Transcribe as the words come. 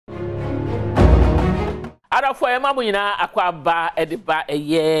Adafo emamu nyina akwaba ediba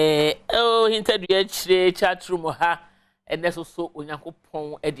eye Ohinta Akyire Chatroom ha enesoso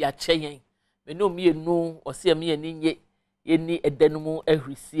Onyankopon edi acheyen me no mienu ose me ye ni edanumu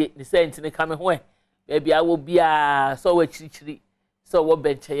ahrisie ni se ntine ka me ho e bia wo bia so wa chirichiri so wo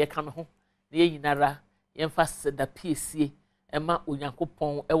benche ye ka me ho na ye nyinara ye mfa seda piesie ema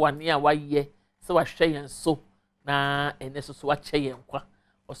Onyankopon ewane a waye se wa hweyen so na enesoso wa cheyen kwa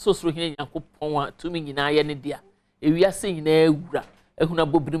ososoro hine Nyankopon a tumi nyina ye ne dia ewiase nyina ewura ehuna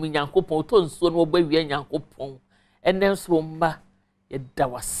bobirim Nyankopon to nsuo no oba wiye Nyankopon enenso mba ye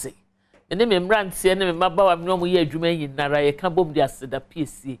dawase ene me mrantie ne me mabawa me no ye adwuma nyinara ye ka bom dia seda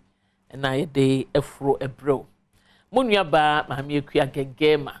piesie na ye de efro ebro monua ba maame akua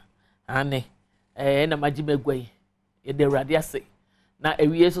gengema ane na magimegwai ye de awurade ase na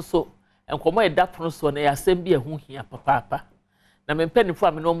ewie soso enkomo eda pono so na ya asem bi ehu hia papa na mempenifo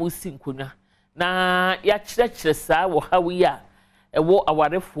a me no mu sinkonwa na ya kyerɛkyerɛ saa wo hawi a ɛwo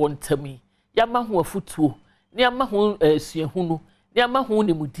awarefo ntami ya ma ho afutuo ne ama ho suahunu ne ama ho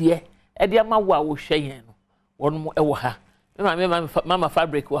nemudie ɛde ama wo a wo hwɛyen no wɔn mo ɛwɔ ha mama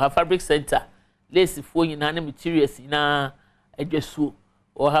fabric wo ha fabric center lace fo nyina na materials na adwaso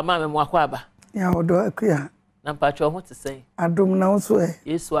wo ha mama mo akwaba ya odo akua na mpacho ho te sɛn adom na wo so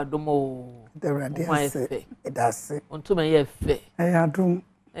yesu adom o dawrade ase edase ontuma ye fe adom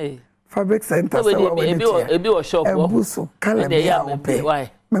fabric center so ebi wo shop wo ebuso kala be ya ope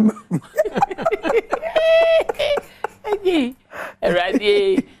egi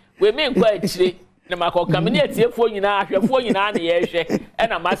erade we me nkwa Akyire na makoka me ne atiefo nyina ahwefo nyina na ye hwe e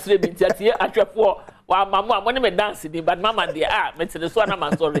na masre bi ntiatie ahwefo wa mamu a mo ne me dance ni but mama de me tene so na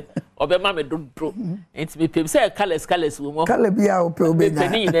ma sorry obe ma me dodro enti me pem say colors wo mo kala bi ya ope obenya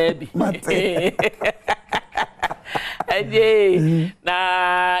ni na bi eje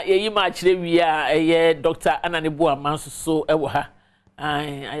na yeyi ma Akyire wi a eye Dr. Ananibu Amansoso ewo ha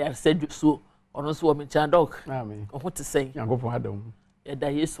I said so ono so me chan doc amen o hote sen Yankopon Adom e da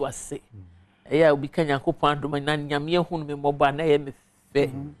Yesu ase eya obi kan Yankopon Adom na nyame ehunu me moba na ye me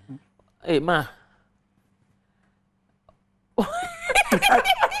fe ma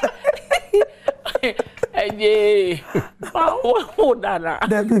eje wa dana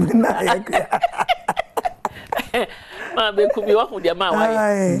da bi na ya ma be kubi wa hudia ma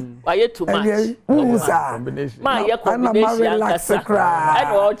wa ye too much ma ye combination ankasa e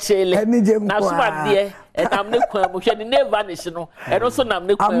no chele na so bade e nam ne kwa mo hwe ni never nish no e no so nam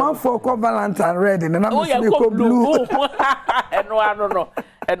ne kwa amafo ko valentine red na nam so ko blue eno ano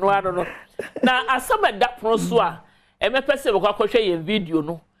no na asama da pro so a e me pese ko akohwe ye video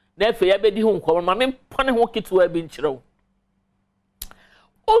no na efe ya bedi hu nko ma me mpane ho kitwa bi nkyerɛw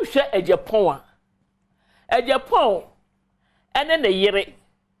o hwe Ejapon a Ejapon ene ne yire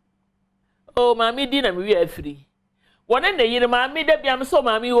o maami di na me wi afiri wona ne yire maami da bia me so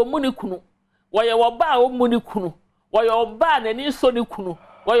maami wo muni kunu wo ye wo ba wo muni kunu wo ye wo ba na ni so ni kunu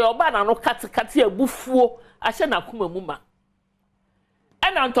wo ye wo ba na no katikati abufuo ahye na koma mu ma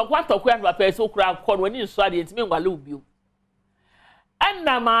ana ntokwa na papa so kura akọ no ni nso ade ntime ngwale ubio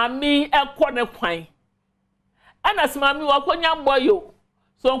ana maami ekọ ne kwan ana smami wo konya boyo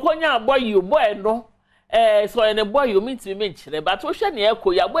so konya boyo boy no so ene boy yo mitimi menchire but wo hwe ne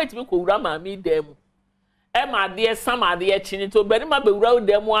ekọ ya boy timi ko wura maami dem e ma de sama de echi to bani ma be wura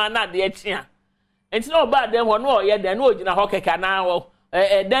dem a na de echi a enti na oba dem ho no ye den na ogina ho keka na ho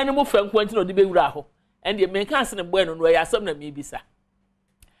dan mu franko enti na odi be wura ho ende me kan se ne boy no ya asam na mi bisa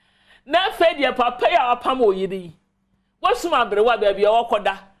na fe de papa ya apam oyiri wo suma bere wa ba bia wo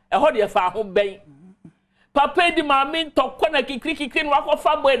koda e ho de fa ho ben papa di maami ntokwa na kikiri no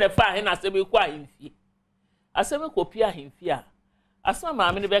akọfa boy na fa he na se be kwa ahemfie aseme kopi ahemfie a asema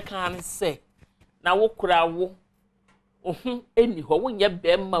maami ne be kan se na wo kura wo ohun eni ho wonye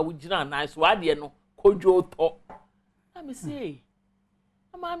be ma wo gina na so ade no kodwo to na me say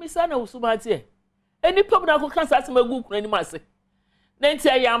maami sa na usuma tie eni pom na ko kan sa asema gu kunu ani ma se na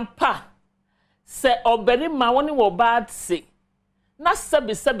ntia yampa se obere ma woni wo bad se na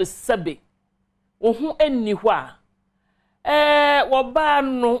sebe ohun eni ho a wo ba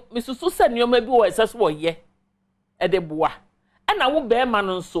no misusu se nioma bi wo esese wo ye ede boa na wo be ma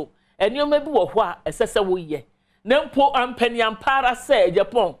no nso enioma bi wo ho a esese wo ye na mpo ampani ampara se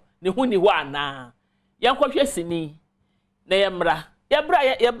Japan ne hu ni ho ana yankwohwe sini na yemra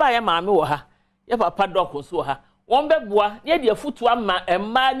ye ba ye maame wo ha ye papa doko so ha won be boa ye de afutu ama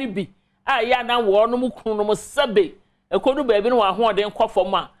emma ni bi a ya na wo no mu kunu no mu sebe ekodu ba bi no wa ho ode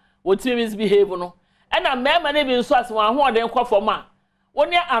nkofom a wo timi misbehave no ena mema ne bi nso ase wa ho ode nkofom a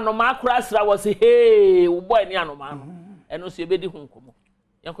woni anoma akura asra wo se hey wo boy ni anoma no eno so ye bedi hu nkomo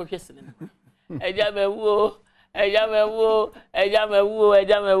yankwohwe sini eja mewu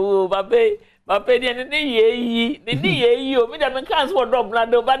Papa ni ye o me da me kan so dog na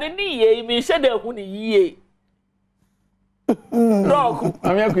do ba ni ye me hye da hu ni ye dog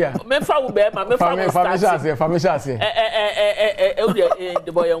Amekuya me fa wo be ma me fa wo start famishase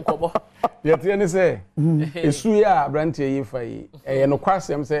the boy enkobo yete ni say esu ya brantie yi fa yi ye no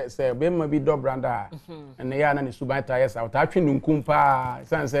kwasem say be ma bi dog branda ene ya na ne suban ta yes out atwe nunkum pa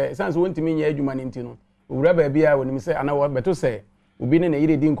sanse wontimi nya adwuma ne ntino owura ba bia woni say ana wo beto say obi ne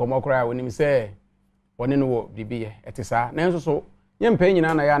yire di nkomo kora woni say woni no wo bibiye etisa na enso so nyempa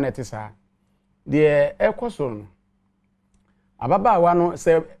nyina na ya na etisa de ekoso no ababa no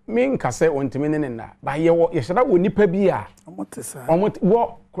say min kase wontimi ne na ba ye hyira wo nipa bi a omotisa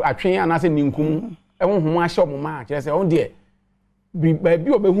wo atwen anase ninkum ehunhum ahye omoma kire say on de ba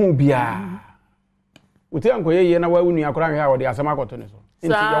bi obehu bia wote ankoye ye na wa wunu akora hwe a wo de asema akoto ne so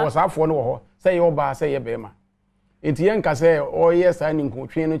enti ye wo saafo no wo ho say ye oba say ye bema enti ye nka say o ye sa ninkum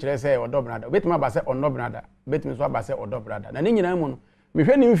twen no kire say odobrada betima ba say onobrada betimi so ba say odobrada na ne nyina mu no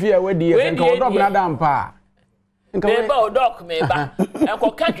mehwe ni mfi a wadi ye nka odobrada ampa Meba odok meba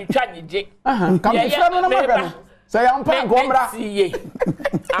enko ka twitwa nyije kam twitwa no na maka say ampa nko mbra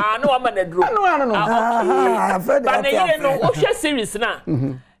no ama na dro ba na yire no o hwe series na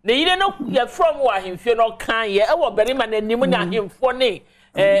na yire no ye from wa hemfie no kan ye e wo bere ma na nim na hemfo ne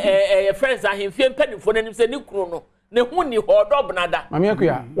friends ahemfie mpanifo na nim se ne kru no ne hu ni odobnada mame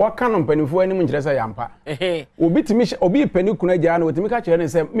akuya wo ka no mpanifo anim nkyere say yampa obi timi obi panikunu agya na otimi ka kire ne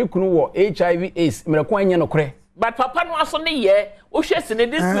say me kunu wo HIV AIDS mreko anya no kore but papa no aso ne ye o hwese ne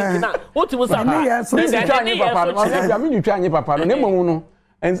this week na o ti musa ba ne papa no ya me nwutwa anye papa no ne mamu no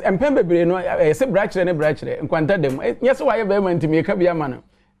empem bebre no se brachire ne brachire nkwanta dem nyese wa ye be man ntimi ka bia ma no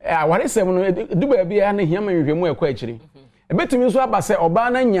awaresem no duba bia na hia ma nhwehwemu ekọ akiri ebetumi so aba se oba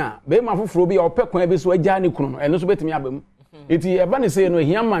na nya be ma foforo bi opẹ kwan bi so agya ne kunu no eno so betumi abam eti eba ne se no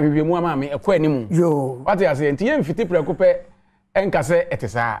hia ma nhwehwemu ama me ekọ animu yo wate ase enti ye mfiti preko pe enkase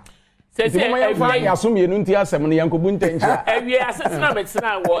etesa sese ya so mienu nti asem no yankobu ntanchia awie asetena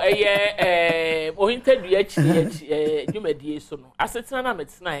metena wo Ohinta dua chi dwumadie so no asetena na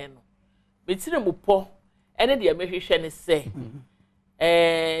metena he no metire mupo ene de mehwehwe ne se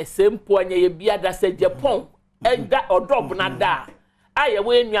sempo anya ye bia da se Japan eda odob na da aye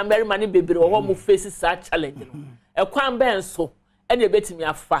we nua America ne bebere wo mo face sa challenge no ekwan ben so ene betimi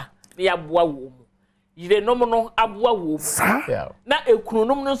afa ne ya boa wo mu yire nom no aboa wo mu na ekunu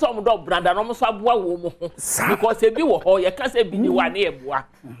nom no so mo do branda no mo so aboa wo mu because ebi wo ho ye ka se bi ni wa ne eboa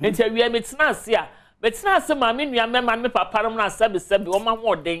enti awie metena ase ma me nua mema me papa rom na sebe wo ma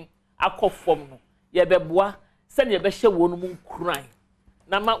hoden akofom no ye beboa se ne ye be hye wo no mu nkuran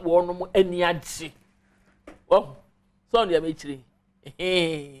na ma wo no mu ani agye oh so ne me chiri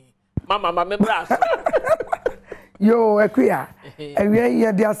mama me bra yo Akyire awie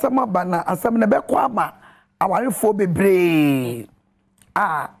ye de asama bana asam ne be kwa ma awarefo bebre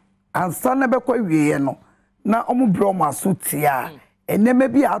ansa ne be kwa wie no na omu bro ma sutia eneme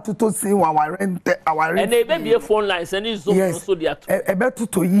bi atoto sin wa warente aware ene be bie phone lines ene zoom so dia to ebe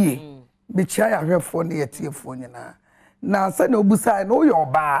toto yie bi chia ya hwefo ne yetie fo nyina na sa na obusa na oyo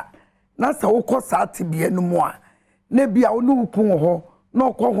oba na sa wokọ sa tibie no mu a na bia wo no ukun ho na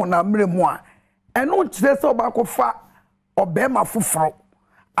okọ ho na mre mu a eno kire se oba ko fa obema foforo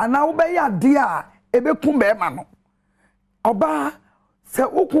ana wo be ya de a ebekum be ma no oba se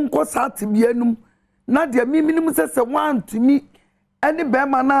ukun ko sa tibie no na de miminim se wantumi eni be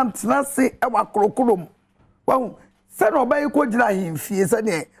ma na antena se e wa krokorom wahu se na oba yiko gira himfie se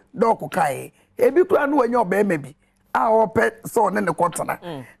ne doko kai ebi kura no wanya obema bi a ope so ne ne kotana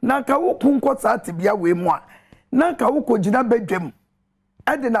na ka ukun ko sa tibia we mu a na ka wo ko gira bedwam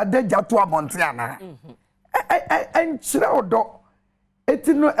ade na deja to amonte ana enchire odo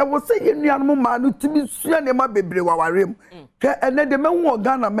etino e wo se yenuanum ma no timi sua ne ma bebre wawarem ke ene de mehu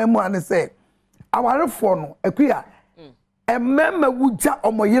organa memu ane se awarefo no Akyire emema wuja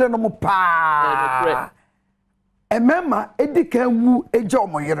omoyire no pa emema edika wu eja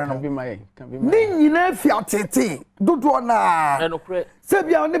omoyire no ni nyina fi atete dodo na se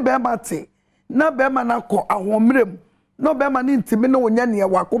bia ne be ma te na be ma na ko ahomrem no be ma ni ntimi na onya ne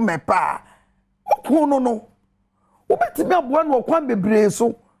wako mepa okunu no obetimi aboa no okwan bebre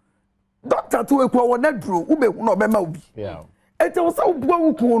so doctor to ekwa wona duro ubehu no be ma obi ete wo sa obua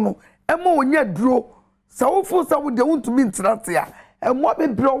wukunu no ema onya duro sa wofu sa wo de untumi ntrate a emo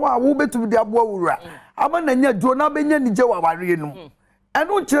bebre wa wo betumi de aboa wura ama na nya duro na benya nije wa ware no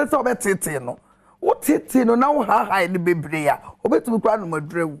eno kire sa obetete no wo tete no na wo ha ne bebre ya obetumi kwa no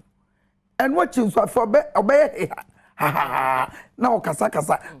madrewu eno chi nso afa obe ha na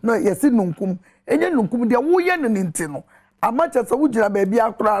okasa no yesi nunkum enye nunkum de wo ye ne nti no amacha se wo gira ba bia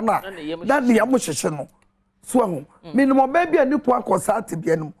akora na ne yam hyehye no so ahu minimum ba bia ni po akosa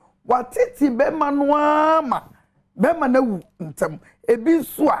atebia no watiti be manu ama be ma na wu ntem ebi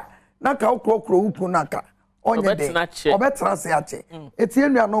so a na ka okrokro wupu na ka onye de obetra se ache etie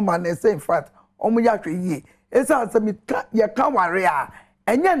nua no ma na say in fact omu ya hwe yie esa asemi ye ka ware a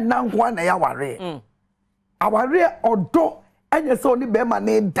enye nanko na ya ware aware odo enye se oni be ma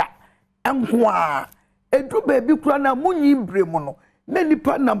na da enko a edu baby kura na munyi bremu no na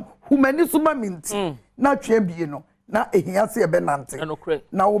nipa nam humani suma minti na twa bie no na ehia se ebe nante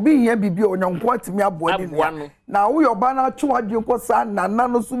na obi hia bibi onyanko atimi aboa ni na wo yoba na atwe adwe ko sa nana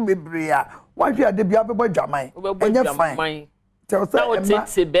no so bebre a wahwe ade bia bebo dwaman enye fine tell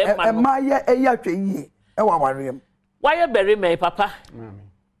say ema ye eya hwe yie e wa warem why bury me papa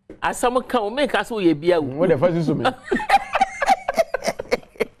asam kan o make us we bia wo the first so me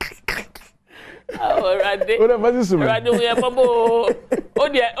Already. What about this? Already we are babo.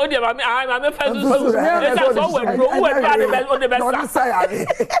 Odi mama first so. That's all we grow we try the best.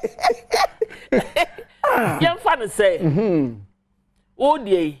 Yam fan say.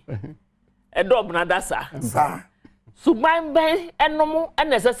 Odi Adom na dasa. Sa. Suban ben enom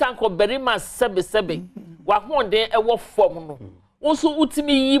enesesan ko berima sebe. Wa honde e wo fom no. Wo so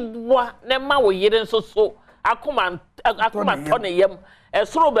utimi yibwa na ma wo yire nso so. Akoma to ne yam.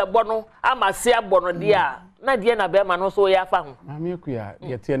 Esoro bebo no amase abono dia na die na be ma no so ya fa ho mame kuya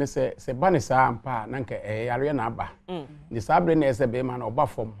ye tie ne se ba ne sa ampa na nka yare na aba ni sabre na ese be ma na oba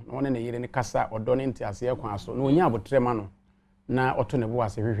fom na woni ne yire ne kasa odo ne ntiase ye kwan so na onya abotre ma no na oto ne bo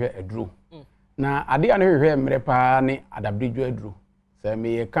ase hwehwe aduro na ade ane hwehwe mre pa ne adabridwo aduro se me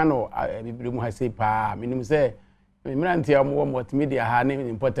ye ka no bibiri mu ha sei pa minim se mmeranti amwo multimedia ha ne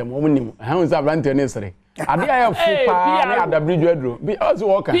important mo nim ha unza abranti ne sere ade aye fupa ne adabridwo aduro bi ozi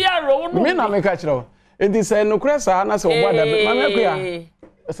woka me na me ka kire enti se no kura sa na se obo adabe mama kuya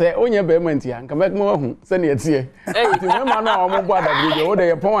se onye be manti anka me mo hu se ne etie enti me ma na omo bo adabridwo wo de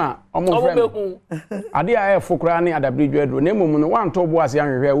ye pon a omo friend ade aye fukura ne adabridwo aduro ne mum no wanto bo ase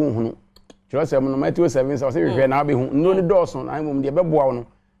anhwehwe wo hunu kire se mo no Matthew 7 se hwehwe na be hu no ni dawson na mum de be boa no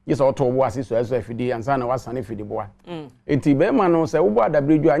yesa oto bo ase so afidi ansa na wasane fidi boa enti be ma no se wo bo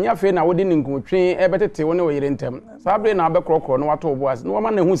adabredwu anya fe na wo de ninkotwe ebetete wo ne wo yire ntem sabre na abekrokro no wato bo ase no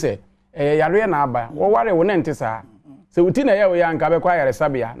ma na hu se yare na aba wo ware wo ne ente sa se wuti na ye wo ya nka bekwa yare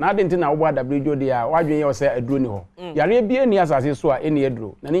sabia na ade enti na wo bo adabredwu de a wadwen ye wo se aduro ni ho yare bia ni asase so a eni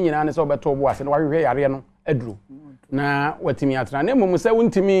aduro na ni nyina ne se wo beto bo ase na wahwehwe yare no aduro na watimi atra na mum se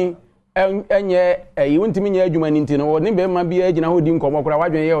wuntimi enye wuntimi nya adwuma ni ntino ne be ma bia agina hodi nkomo kora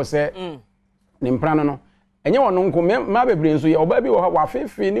wadwen ye wo se ne mprano no enye wono nko ma bebre nso ye oba bi wo wa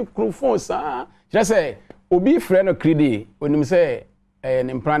fefe ni kru phone sa kire se obi frɛ no kridi onim se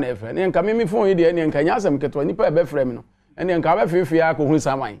ne mprano e frɛ ne nka me phone yi de ne nka nya asem keto nipa e be frɛ me no ene nka ba fefe ya ko hu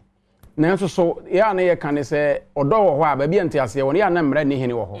saman na nso so ya na ye kan se odo wo ho a ba bia ntiase wo ne ya na mra ne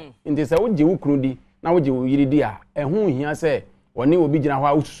hene wo ho nti se wo gye wo kru di na wo gye wo yiri di a ehu hia se oni obi gina ho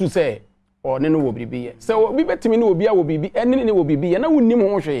a ususu se one no wo bibi ye se obi betimi ne obi a wo bibi ene ne wo bibi ye na wunnim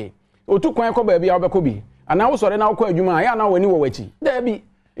ho hwe otu kwan ko ba bia obekọ bi ana wo sore na wo kọ adwuma ya na woni wo wachi da bi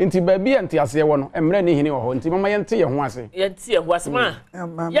nti ba bia nti ase wo no emre ne hini wo ho nti mama ye nti ye ho ase ma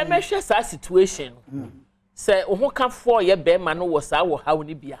ye mehwe sa situation se wo ho ka fo ye be ma no wo sa wo ha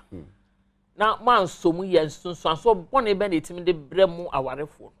woni bia na mansom ye nsunsun so bone be na etimi de bremu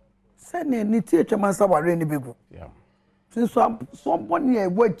awarefo se ne ni tie twama sa ware ni begu so bone e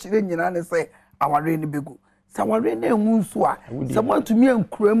wo chire nyina ne se aware ni begu sa ware na enwu nso a se matumi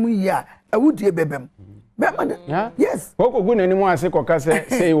ankuramu yi a awudie bebem yes woko gu nani mu ase koka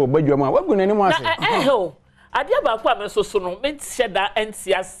se wo badwam a wagu nani mu ase ho ade ba ko amesoso no mentie da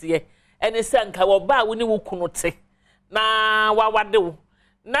enti ase ene se nka wo ba wo ni wo kunu te na wawade wo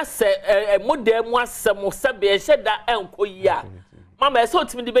na se modem mu asem se be hyeda enko yi a mama eso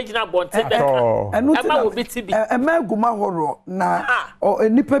otimi de begina bonte de ema wo bitibi ema guma horo na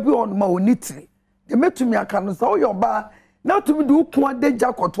nipa bi on ma onitiri de metumi aka no so yoba na otimi de ukun ade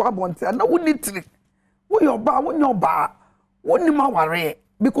jakoto abonte na onitiri wo yoba wo nyoba woni ma ware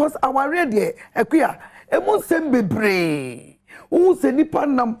because aware de Akyire emu sem bebre wo se nipa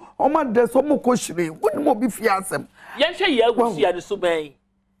nam o ma de so mo ko hire woni mo bi fi asem ye hwe ya wusia de so ban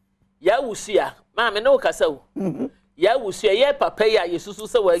ya wusia ma me no kasa wo ya wusia ye papa ya yesusu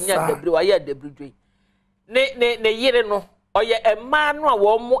se wa nya debre wa ya debredwe ne yire no oye ema no a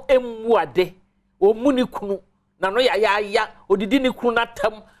wo mo emu ade o mu ni kunu na no ya odidi ni kunu na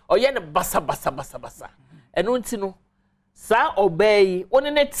tam oye ne basa eno nti no sa obey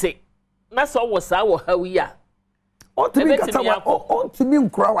woni ne te na so wo sa wo hawi a ontimi kata wa ontimi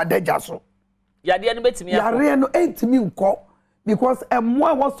nkura wa daja so yade no betimi akọ yare no entimi nkọ because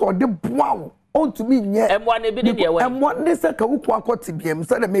emwa was so de boawo ontimi nye emwa na bi de ewe emwa ne se ka wuku akoti biem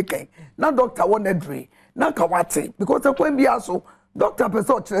se de meken na doctor won edre na ka wate because ekwan bia so doctor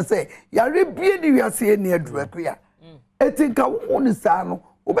person kire say yare bie ni wiase ni edre kwa etinka wo ni sa no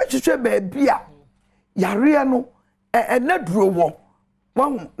obehwehwe ba bia yare no enadro wo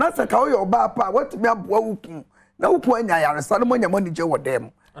wan na se ka wo yo ba pa watimi aboa wuku na wuku anya yare sa no mo nya mo ni je wo dem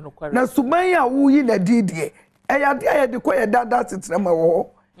na suman ya wo yi na didie eyade ayade ko ye dada titrema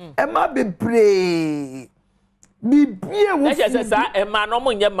wo ema bebre bibie wo se sa ema no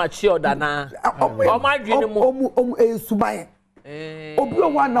mo nye mature dana o ma dwene mu suman obi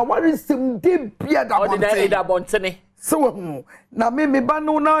o wa na wari sem de bia da bonte o de da bontene so hu na me ba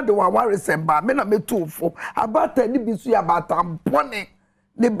no na de wa wari sem ba me na metufo abata ni bisu ya bata mpone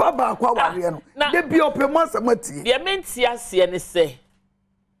ne baba akwa wari no de bia opemo asamati de menti ase ne se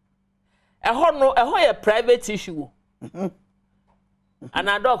eho ye private issue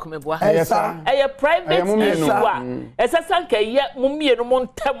ana doc me boa ye private issue a esesa nka ye mumienu mo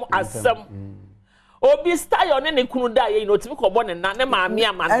ntem asem obi style ne ne kunu da ye no timi ko bo ne na ne maami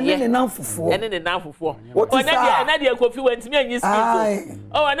amane ene ne nanfofo ona de kofi wantimi anyi skin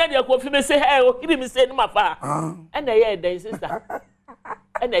so ona de kofi me say hey o kiri me say no mafa ene ye den sister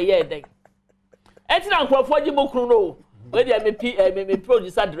ene ye den etina nkrofo gi mo kunu no we dey me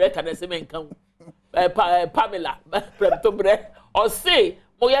producer director na say me nkan Pamela Premtobre o say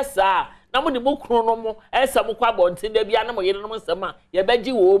mo yesa na mo ni mo kunu no mo esa mo kwa bontin da bia na mo yire no mo nsema ye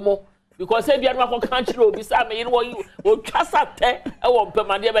beji wo mo because e bia no akon kan chiro obi sa me yire wo twasate e wo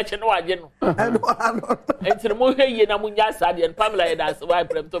mpamade e be che no waje no entire mo hwe ye na mo nya sa de Pamela ye da se why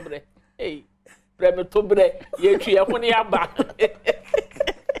Premtobre hey Premtobre ye twi ye ho ne aba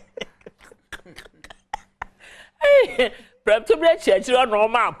Premtobre chechiro no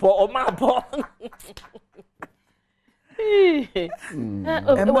ma po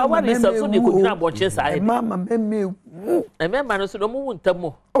what is so the kudina boche sai mama meme emema no so no mu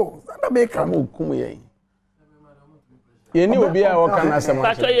ntamo na make am kum ye ni obi a woka na asem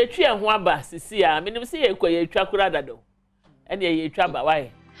pato ye twi ho aba sisi a menim se ye kwa ye twa kura dado ene ye twa ba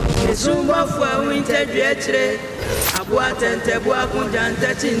why Esumbafu Ohinta Chire abua tente bua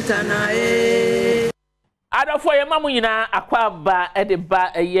kunjanta chintana Adofo ye mamu nyina akwa ba ede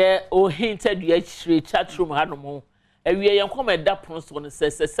ba eye Ohinta Chire chatroom hanom ewie ye nkoma da pon so ne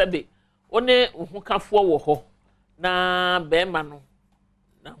sesebe one ohukafo wo ho na be ma no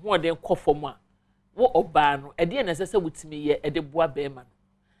na ho de nkofom a wo oba no ede na sese wutimi ye ede boa be ma no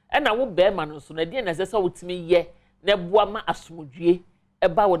ena wo be ma no so na ede na sese wutimi ye na boa ma asomdwie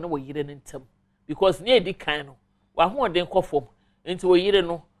eba wo ne wo yire ne ntam because ne edi kan no wa ho de nkofom enti wo yire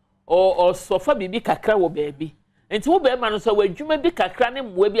no o sofa bibi kakra wo baabi enti wo be ma no so wadwuma bi kakra ne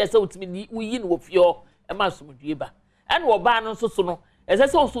mmoa bi ese wutimi yi no wo fio e ma asomdwie ba ena wo ba no so no ese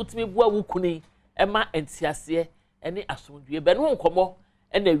se wo so wutimi boa wo kuni e ma entiase ene asomdwie ba no nkomo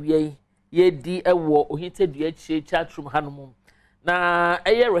ena wie ye di ewo Ohinta Chire chatroom hanom na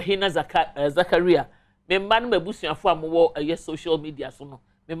eye Rahina Zakaria me mba no mabusuafo amwo eye social media so no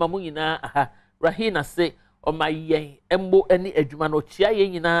me mamu nyina aha Rahina se o mayen embo ani adwuma no chia ye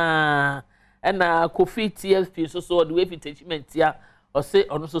nyina ena Kofi TFP so the way attachment ya o se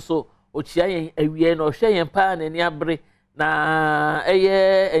ono so o chia yen awie na o hwe yen pa na ni abre na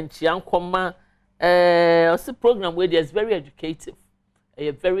eye enchia nkoma o se program where is very educative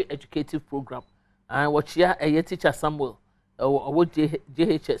a very educative program and what chia eye teacher Samuel o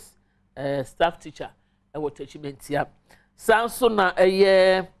JHS staff teacher attachment ya sanso na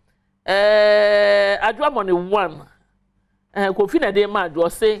eye adwa money one Kofi na dey ma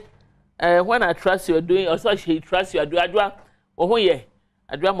adwa say when I trust you are doing also she trust you are doing adwa wo ye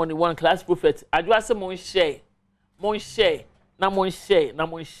adwa money one class prophet adwa say mon share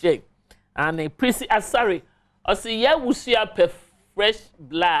and Prissy Asari o say ya wusia per fresh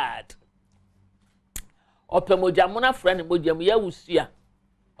blood opemoja mona friend mojam ya wusia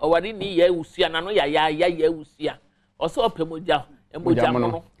o wari ni ya wusia na no ya wusia o so opemoja emoja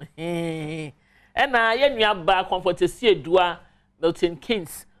mono na ya nua ba comfortesi edua Milton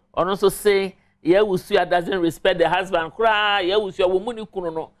Keynes ono so say ya wusia doesn't respect the husband kra ya wusia wo mu ni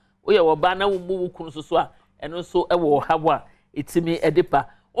kunu no o ye wo ba na wo mu kunu so a eno so e wo hawo a etimi edipa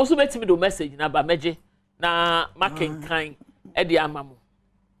o so betimi do message na ba meje na makenkan e di amamu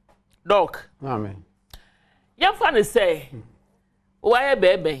doc amen ya fa ne say o aye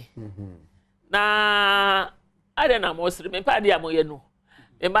bebe na ade na mo sire me pa dia mo ye no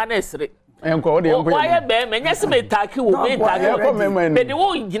me ba na sire enko ode enko why be me nyese me take wo me take me de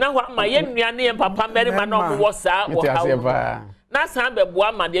wo gina ho ama ye nua ne papa mbere ma no wo sa wo ha na san be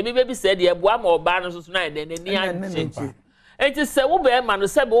boa ma de be bi se de boa ma oba no so na de ni anche enti se wo be ma no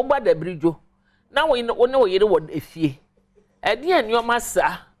se be wo gba da bridjo na wo ne wo yire wo efie e de anioma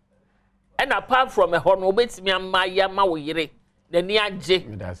sa and apart from a hono obetimi amma ya ma wo yire de ni age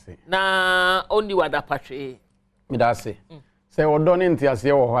na oni wada patwe me da se se odo ne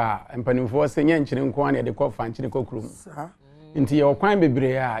ntiase wo ho a empanimfo se nya nkyire nko an de ko fa nkyire kokrum nti ye okwan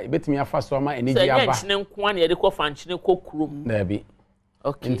bebre a ebetimi afa so ma eniji aba se nya nkyire nko an de ko fa nkyire kokrum na bi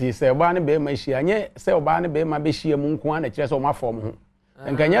okay nti se oba ne be ma hia nye se oba ne be ma be hia mu nko an kire se o ma fo mo ho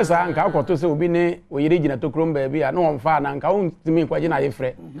nka nya sa nka akoto se obi ne oyire gina tokrom ba bi a no omfa na nka untimi kwaje na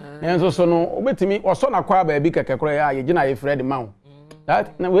yefre enso so no obetimi oso na kwa ba bi kekekro ya ye gina yefre de ma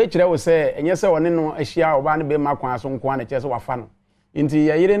that na we kire wo se enye se woni no ahia oba ne be ma kwan so nko an kire se wafa no nti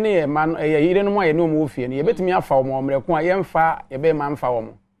ya yire ne ye ma ya yire no mo ye no mo ofie no ye betimi afa wo mo mreko a ye mfa ye be ma mfa wo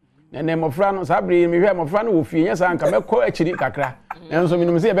mo ne mofra no sabri mi hwe mofra no ofie nya sa nka mekọ akiri kakra enso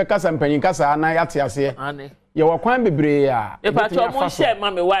minum se ye be kasa mpanyin kasa na yate ase ye wakwan bebre a e pa to mo hye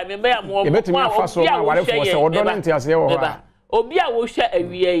ma me wa me be am wo betimi afa so na ware fo se odo ne nte ase wo ha obi a wo hye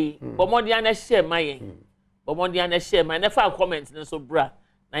awie yi bomodian na hye ma ye bomodian na hye ma na fa comment ne so bra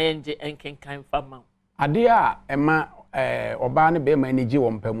na ye nje enkenkan fa ma ade a ema oba ne be ma ne ji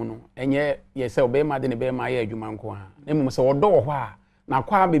wo mpamu no enye ye se oba ma de ne be ma ye adwuma nko ha na mum se odo wo ho a na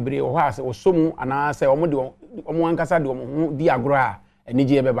kwa bebre wo ho a se osomu ana se omo de omo ankasa de omo ho di agro a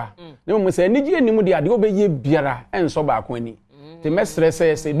eniji ebeba na mum se eniji enimu de ade obeye biara enso ba ko ani te mesre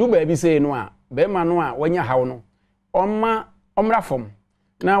se du ba bi se no a be ma no a wanya hawo no omra fom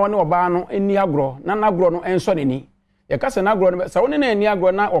na woni oba no eni agro na nagro no enso neni ye kase nagro no sa woni na eni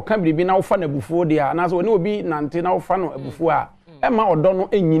agro na oka biribi na wofa na bufuo de a na so woni obi nante na wofa no abufuo a ema odo no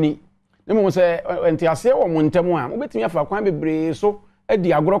enyini na mum se entiase wo mo ntemu a obetimi afa kwan bebre so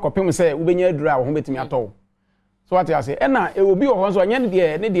edi agro kopem se ubenya adura wo ho betimi atọ so what you say na obi wo ho so anya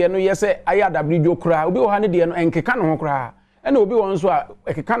ne de no yese aya dabridwo kura obi wo ha ne de no enkeka no ho kura na obi wo so a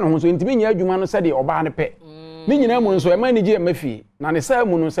ekeka no ho so ntimi nya adwuma no se de oba ne pe ni nyina mu nso ema ni je mafi na ne sa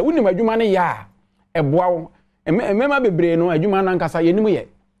mu no se wonim adwuma ne ya eboa wo emema bebre no adwuma na nkasa yenim ye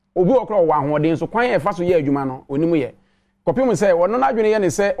obi wo kura wo ahoden so kwan e fa so ye adwuma no onim ye kopim se wono na adwene ye ne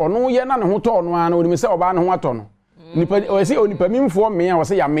se ono ye na ne ho to no ana onim se oba ne ho ato no nipa o se onipa mimfo me a wo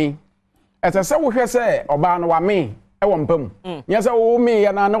se ya me etese wo hwe se oba no wa me e wo mpam nya se wo me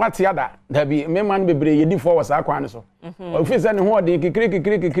ya na no wate ada da bi me man bebre yedi fo wo sa kwan so o fi se ne ho odin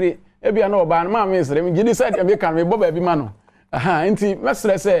kikiri ebia na oba no ma me sere me gidi se de me kan me bo ba bi ma no aha nti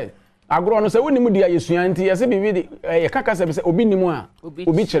mesere se agro no se woni mu dia yesua nti yese bibi de ye kaka se se obi nimu a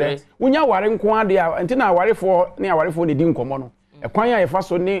obi kire wonya ware nko ade a nti na awarefo ne di nkomo no e kwan ya ye fa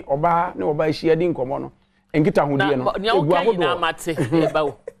so ne oba ehia di nkomo no enkita hodie no egu ahodo na mate eba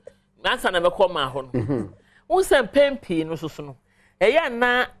wo nansa na beko ma ho no wo se pempi no soso no eya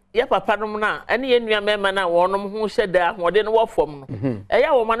na ya papa no na ene ye nua mema na wonom ho hye da ahode no wo fom no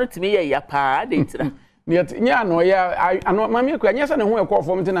eya wo ma no timi ye ya pa de tira nya no ya ano mami akwa nya se ne ho ekọ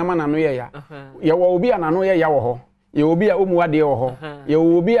fom ti na ma na no ye ya ye wo obi ana no ye ya wo ho ye obi a omu ade wo ho ye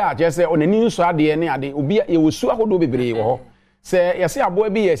obi a je se onani nso ade ne ade obi ye wosu ahodo bebre wo ho se ye se abo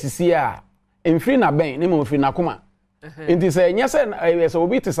bi ye sisi a emfiri na ben ne mo firi na koma enti se nya se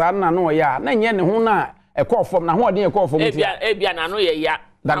obi te sa na no ya na nye ne ho na ekọ fom na ho ode ekọ fom ti ebia na no ye ya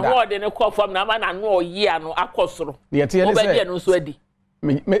na ho ode ne ekọ fom na ma na no ye ano akosoro ye te ye se obedi no so adi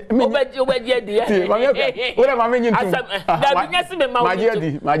obedi adi ora ma menyi ntum da binya se me ma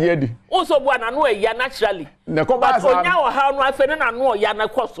maji adi unso bo na no ya naturally ne ko ba sa onya wo ha no afa ne na no ya na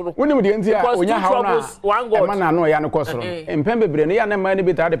kosoro wonim de nti a onya ha no e ma na no ya na kosoro empem bebre ne ya na ma ne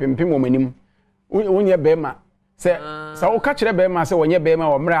bita de pempem wo manim wonye bema se sa wo ka kire bema se wonye bema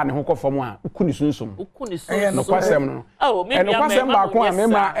wo mra ne ho kofom a ukuni sunsum no kwasem no no kwasem ba ko a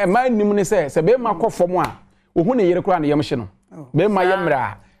mema e ma nim ne se bema kofom a ohu ne yire kura ne yemhye no bema ye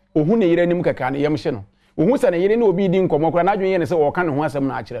mra ohu ne yire nim kaka ne yemhye no ohu se ne yire ne obi di nkomo kura na adwen ye ne se wo ka ne ho asem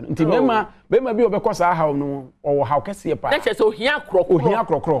na akire no nti bema bi obekọ sa haw no wo haw kese pa na che se ohia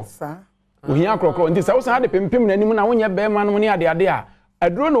krokro sa ohia krokro nti sa wo sa de pempem na nim na wonye bema no ne ade a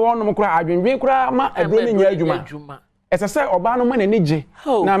aduro no wonom kura adwenwen kura ma aduro ne nya adwuma esese oba no ma na nige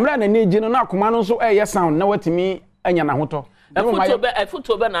na mra na nige no na akoma no so eye sound na watimi anya na hoto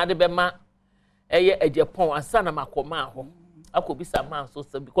efuto be na ade be ma eye Japan asa na makoma ho akobisa ma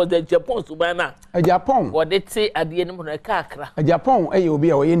so because the Japan so ba na Japan wo de te ade ni mo na ka akra Japan eye obi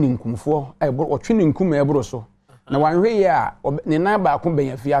a oye ninkumfo otwe ninkum ebro so na wanhwe ye a ne na ba ko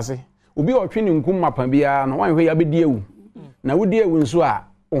benyafi ase obi otwe ninkum mapa bia no wanhwe ya be die ewu na wodi ewu nso a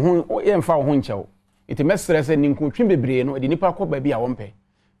yɛmfa wo ho nkyɛw enti mɛsrɛ sɛ ninkotwe bebree no de nipa kɔ baabi a wɔmpɛ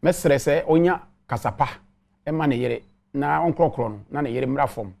mɛsrɛ sɛ onya kasapa ɛma ne yere na onkrɔkrɔ no na ne yere mmra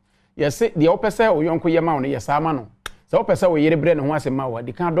fam yɛse deɛ wopɛ sɛ oyɔnko yɛ ma wo no yɛ saa ma no sɛ wopɛ sɛ wo yere brɛ ne ho ase ma wo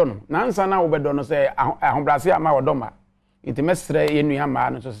de ka dɔ no nansa na wobɛdɔ no sɛ ahobrase ama wo dɔ ma enti mɛsrɛ yɛnua maa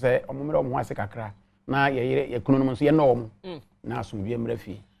no so sɛ ɔmomrɛ ɔmo ho ase kakra na yɛ yere yɛ kunu no nso yɛ nɔ ɔmo na asomdwe mmra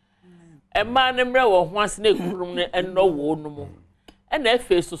fie ɛma ne mmra wɔ ho ase na ekunu no ɛnɔ wo no mu ɛna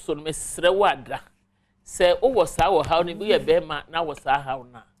efe soso no mesrɛ wo ada sɛ wowɔ saa wɔ haw no bi yɛ bɛrima na wɔ saa haw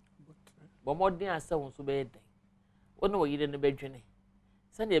na bɔ mmɔden asɛ wo nso bɛyɛ dɛn wo ne wo yere no bɛdwene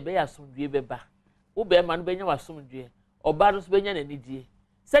sɛnea ɛbɛyɛ asomdwe bɛba wo bɛrima no bɛnya w'asomdwe ɔbaa no nso bɛnya n'anigye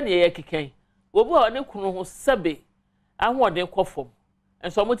sɛnea yɛ kekan obi a ɔne kunu ho sɛbe ahoɔden kɔ fam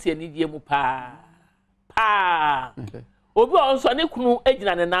nso ɔmo te anigye mu paa obi a nso ne kunu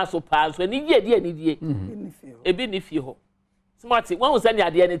egyina ne nan so paa nso anigye di anigye ebi ne fie hɔ smart wɔn sɛnea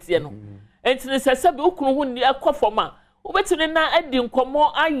adeɛ ne tie no entini sɛsɛ be okunu ho ni akɔ fam a wobɛtini na adi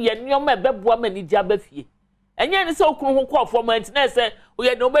nkɔmɔ ayɛ nneɛma ɛbɛboa ma ni gya bɛfie ɛnyɛ ne sɛ okunu ho kɔ fam entina sɛ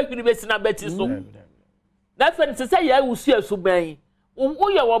oyɛ ne obɛhwiri bɛsi na bɛti so na fɛn sɛ yɛ awusu asuban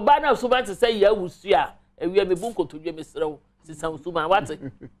woyɛ wɔba na asuban sɛ yɛ awusu a awia me bunkotodwe me srɛw sisan asuban wate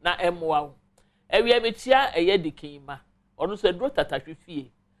na ɛmoa wo awia me tia ɛyɛ dikinma ɔno so aduro tatahwe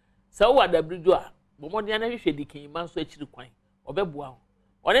fie sɛ wo wada bridwo a bɔmɔden na hwehwɛ dikinma nso akyiri kwan ɔbɛboa wo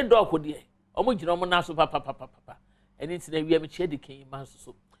ɔne dɔɔko deɛ ɔmo gyina ɔmo naso papa ɛne ntina awia me tia dikinma nso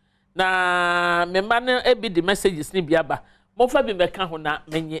so na me ma no ebi the messages ni bi aba mofa bi meka ho na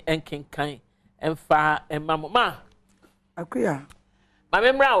menye enkenkan emfa emma mo ma Akyire ma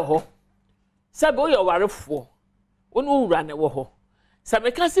memra wo ho sabe wo yɛ warefo wo no wura ne wo ho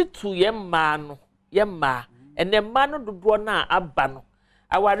sabe meka se tu ye ma no ye ma ene ma no dodo na aba no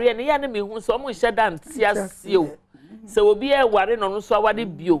aware ne ya ne mehu so mo hye da ntia siew se obi e ware no so awade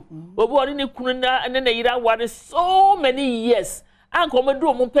bio obi ori ne kunu na ne na yira ware so many years anko mo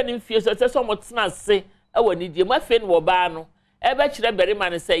do mo mpani fie so mo tena se ewa ni die mo afi no wo ba no e be kire bere ma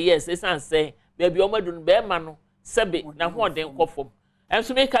ne say yes esan say baby o madu no be ma no sebe na ho den kofom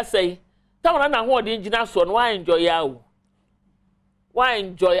enso me ka say tawona na ho den gina so no wa enjoy ya wo wa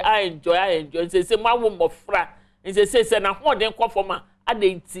enjoy I enjoy say ma wo mofra say na ho den kofom a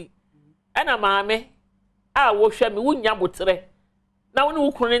adenti ena maame a wo hwe me wunya botere na wo ne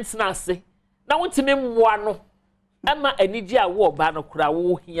wo kunu ntena ase na wo ntimi mmoa no ama anigi a wo ba no kura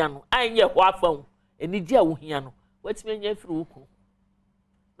wo hia no anye ho afan anigi a wo hia no watimi anya firi wo kunu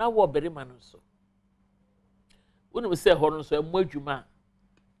na wo bere ma no so wonu se ho no so emu adwuma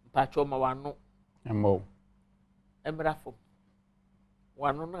mpacho ma wano emmo emrafo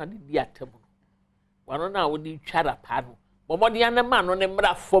wano na de di atam no wano na wo di twara pa no bomode an ma no ne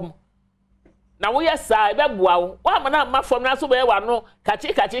mrafom na wo yesa e beboa wo wa ma na ma fom na so be wano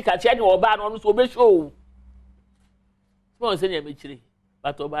kachi ne oba no so be show mo se ne mechire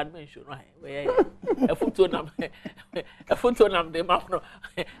but oba no show no we e foto nam de ma no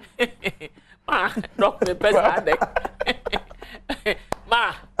ma dok me pesa de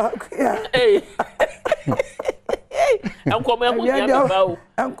ma eh anko me hu ya ba o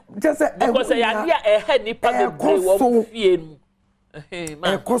just because ya dia e ha nipa be wo fie nu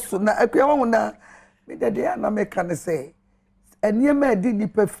ma ekoso na Akyire wo na me dede ya na me kan say eniema edi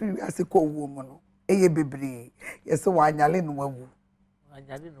nipa firi ase ko wo mu no eye bebre yese wanyale no wawu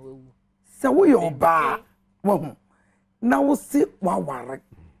se wo yo ba wo hu na wo si waware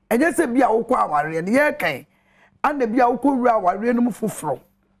enye se bia wo kwa aware ne ye kan ana bia wo ko wura aware no mu foforo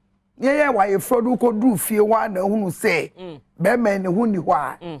ye wa ye frodo ko dru fie wa na hunu se be me ne hu ni ho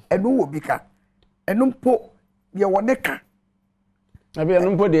a enu wo bika enu mpo ye wo ne ka abi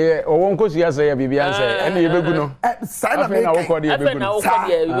enu mpo de owo nkosi ase ya bibia nse ene ye begu no sa na wo ko de ye begu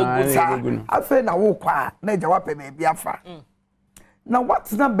no afa na wo kwa na ja wape me bia fa na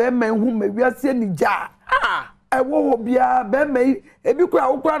what na be me hu me wiase ni ja ewo bia be me ebi kwa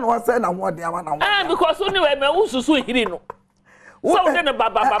wo kwa na wase na ho de ama na ho because only we me ususu hiri no so de na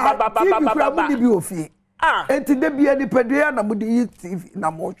ba ni bi ofie enti de bia ni pedua na mu de TV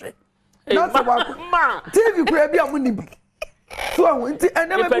na mo hwe na so wa TV kwa bia mu ni bi so enti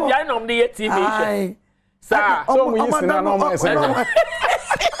ene me pedua na mo de TV hwe sa so mu yisi na no mo ese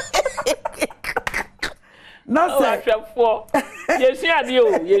na se hwefo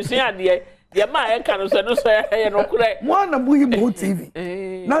yesu ade ye ma e kan so no so ye no kure mo na mu yi mo TV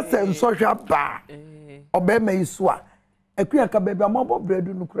na se nso hwa ba obe ma isu a Akyire ka bebe amabo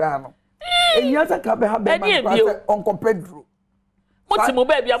bredu no kura no enyia sa ka be ha be ma se onko Pedro moti mo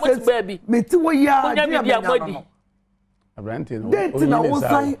ba bia moti ba bi meti wo ya onya bi bia modi abrante no date na wo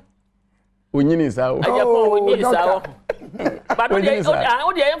sai onyini sa o aja ko onyini sa o But what the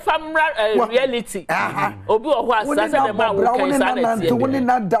family reality. Obi oho asase na ma wo kan sanity. Woni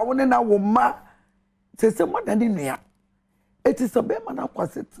na da woni na wo ma. Se mo da ni nua. Eti so be ma na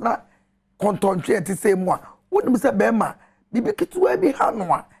kwase na kontontwe eti se mo a. Woni se be ma bibi kitua bi ha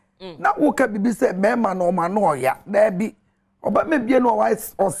no a. Na wo ka bibi se be ma no ma no ya. Da bi. Oba me bie no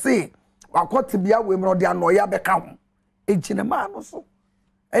o se akoti bia we mo de anoya be ka ho. Ejine ma no so.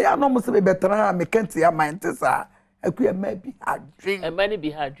 Eya no mo se be betra me kenti ya mindesa. Akuya ma bi adwen. E mani bi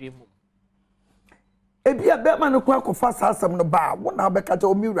ha adwen mu. Ebi abema no kwa kofa sasam no ba wo na be kaja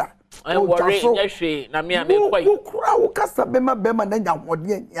omiwura o worry nyehwe na me kwai wo kura wo kasa bema na nya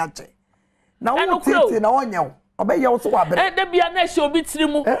hode anya che na wo tete na onya wo obeye wo so wa bere da bia na hye obi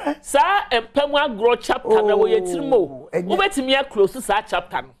tirimu sa empam agro chapter na wo ye tirimu wo betimi a close sa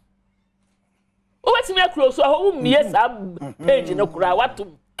chapter no wo betimi a close ho wo mie sa page no kura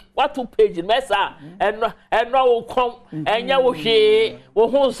watu page mesa eno wo kom enya wo hwe wo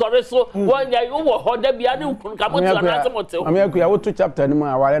hu sore so wonya wo hoda bia ne ukun ka moto na atemote ami akuya wo to chapter ni mu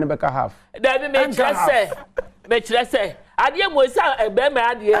awale ne beka half da bi me kire se ade mo isa ebe me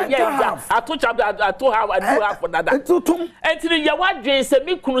ade ye ato chapter ato half nada tutum entiri ye wadwen se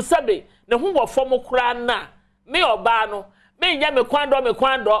mi kunu sebe ne hu wo fom kura na me oba no me nya me kwando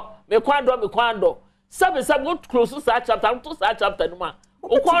sebe go close sa chapter to sa chapter no ma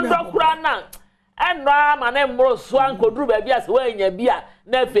ukondo kura na eno ama na mmoro so ankoduru ba bia se wanya bia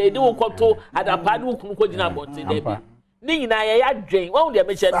na fedi ukoto adapade ukunu ko gina bonte da bi ni nyina ye yadwen won de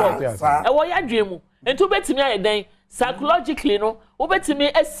me che do e wo yadwen mu enti obetimi ayeden psychologically no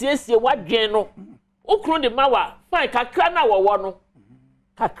obetimi asiesie wadwen no ukunu de mawa fine kakra na wo no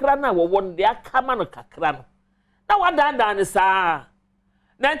de akama no kakra no na wadanda ne saa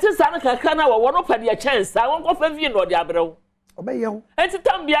na enti saa no kakra na wo no pade a chance a won ko fa vie no de abrew obeyew enti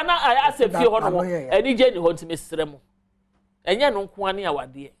tambia na ase fie ho no eni je ni ho ntime srem enye no nko ane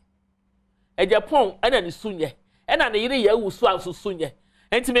awade ejapon ena ni sunye ena ne yire ya wusu aso sunye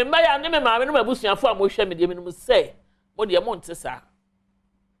enti me mba ya ne me maame no mabusuafo a mo hwe me de me no se mo de mo ntesa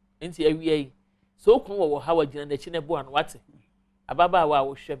enti awie yi so kun wo ha wagina na chi ne bo an wate ababa wa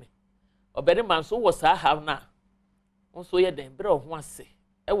wo hwe me obere man so wo sa ha na nso ye den bre ho ase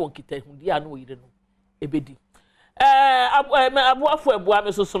e wo nkita hudi anu yire no ebedi abuafo abua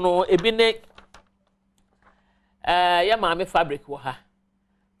me so no ebi ne ya maame fabric wo ha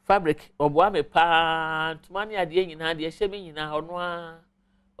fabric obua me pa tumani ade nyina ade hye me nyina ono a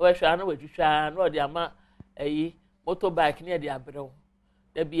o hwa na wadwitwa na ode ama motorbike ne ade abrew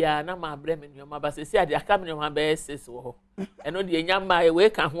da bia na ma abre me nyoma ba se ade aka me nyoma ba ss wo ho eno de nyama we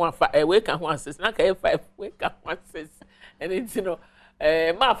ka ho afa we ka ho ases na ka 5 we ka ho ases eno ntino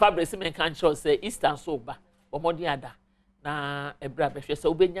ma fabric se me kan show say eastern so ba omodi ada na ebra behwe se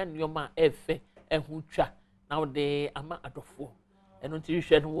obenya nyoma efe ehutwa na ode ama adofo eno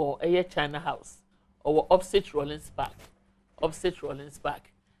ntihwe no wo eye China house or opposite Rollins Park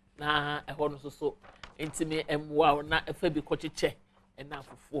na eho no so intime emwa na efa bi kocheche ena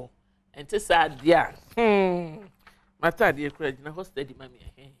fofo ente sa dia mata dia kura gina hostel di mami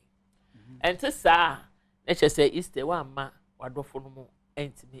ente sa na chese easter wa ma wadofo no mo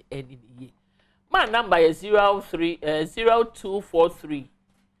intime eni ye. My number is 0243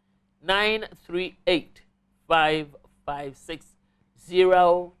 938 556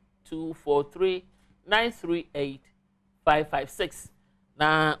 0243 938 556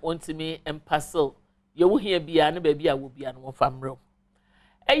 na ontimi empasel ye wo hia bia na ba bia wo bia no famro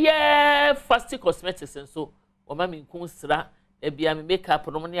eye fast cosmetics so o ma mi kun sra e bia me makeup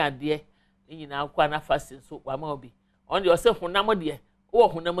no ne ade ni nyina akwa na fast so wa ma obi on de o se honam de wo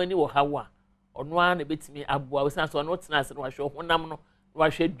honam ani wo hawa ono a na betimi aboa we sanso ono tena ase no hwe honam no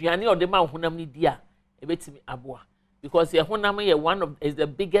hwe aduane o de ma honam ni dia e betimi aboa because your honam is the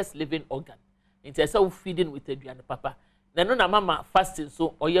biggest living organ in terms of feeding with aduane papa na no na mama fasting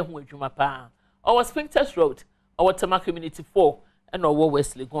so oye ho adwuma pa our Sphincters Road our Tama Community 4 and our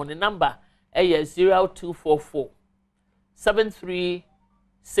Wesley go the number 0244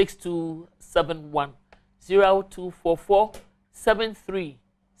 736271 0244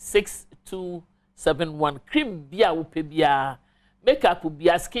 736271 cream bia wo pe bia makeup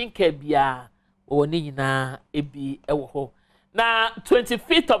bia skincare bia wo ni nyina ebi ewo ho na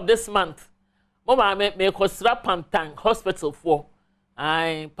 25th of this month mama me kosra Pantan hospital for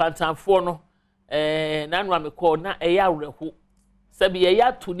ai Pantan for no na nwa me call na eya awreho sabi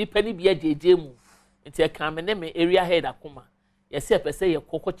eya to nipa ni bia jeje mu nti e kan me ne me area head akoma yesi epese ye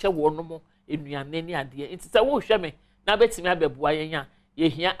kokoche wo no mo enuane ni ade nti se wo hwe me na betimi abebua yenya ye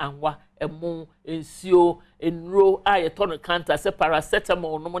hia anwa emu ensio enro a ye tono kanta se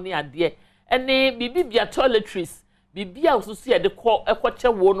paracetamol no mo ni ade ene bibibia toiletries bibia osusu ye de kɔ ekɔche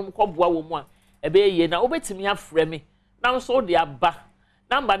wo nom kɔboa wo mu a ebe ye na obetimi afrɛ me na nso de aba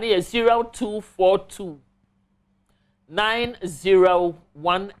number ne 0242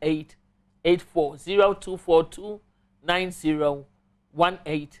 901884 0242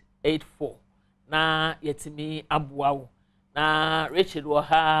 901884 na yetimi aboa wo na Rachel wo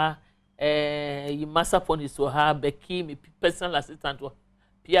ha yi masa ponis wo ha Becky me personal assistant wo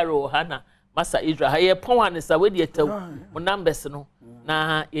Piero wo ha na Masa Israel haye pon anisa we de taw mo numbers no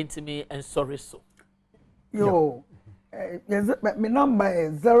na yentimi ensori so yo my number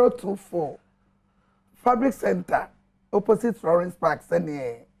is 024 Fabric Center opposite Florence Park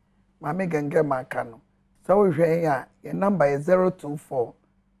sene mame genge makano so we hwe ya your number is 024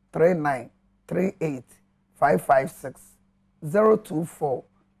 3938 556 024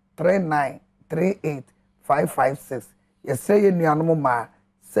 3938 556 yes say you nuanom ma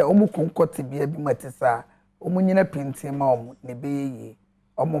se omu konkoti bia bi matisa omu nyina pintin ma omu ne beyi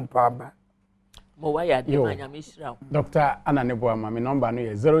omu mpaba mo wa ya de manya mishira Dr. Ananebo ma me number no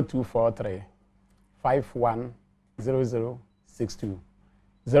ye 0243 510062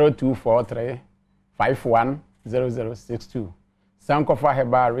 0243 510062 Sankofa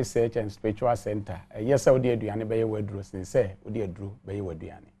Herbal Research and Spiritual Center yes odi aduane be ye waduro sin se odi aduro be ye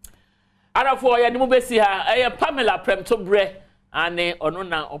waduane arafo ya ni mo besi ha Pamela Premto Bre ane ono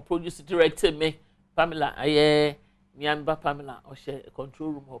na o produce director me Pamela aye Miamba Pamela o share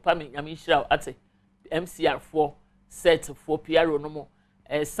control room ho Pamela nyame hira ate MCR4 set for Piero no mo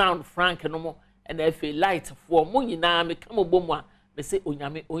sound Frank no mo and FA light for mo nyina me kamo bomu a me say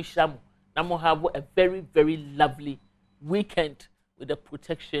onyame o hira mo na mo have a very very lovely weekend with the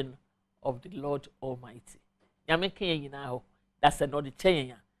protection of the Lord Almighty nyame kan nyina ho that's another chain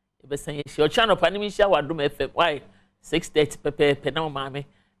ya e be say your channel panim hira wa Adom FM why 6:30 pepe na mama me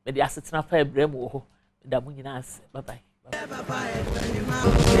de asetena fa ebrem wo ho da mu nyina ase bye bye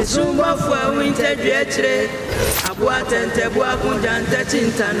Esumbafu Ohinta Akyire Chatroom Aboa tente boa kunja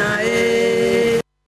ntachintana